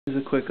Here's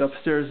a quick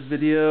upstairs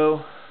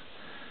video.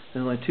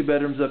 There's only 2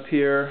 bedrooms up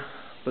here,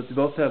 but they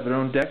both have their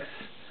own decks,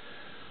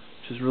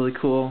 which is really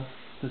cool.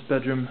 This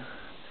bedroom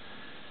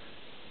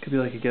could be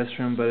like a guest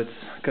room, but it's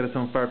got its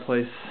own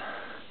fireplace.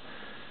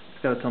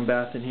 It's got its own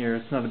bath in here.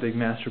 It's not a big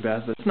master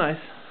bath, but it's nice.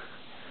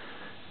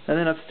 And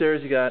then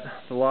upstairs you got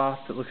the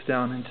loft that looks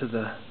down into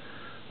the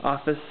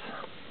office.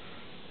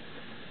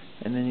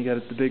 And then you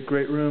got the big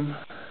great room.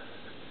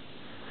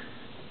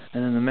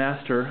 And then the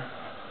master,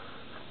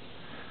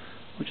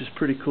 which is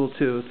pretty cool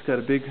too. It's got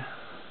a big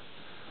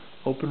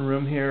open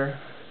room here.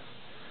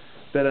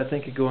 Bed I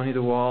think could go on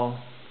either wall.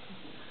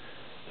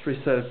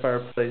 3-sided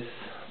fireplace,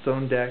 its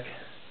own deck.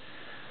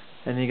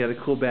 And then you got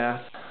a cool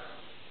bath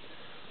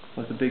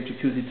with a big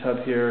jacuzzi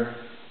tub here.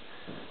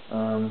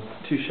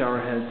 2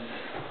 shower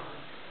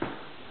heads.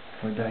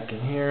 We're back in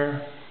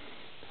here.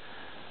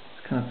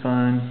 It's kind of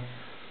fun.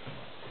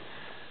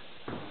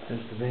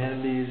 There's the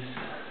vanities.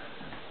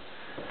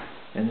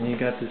 And then you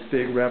got this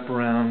big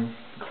wraparound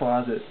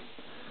closet.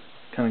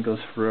 Kind of goes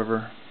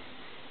forever.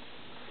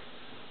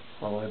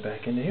 All the way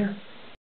back into here.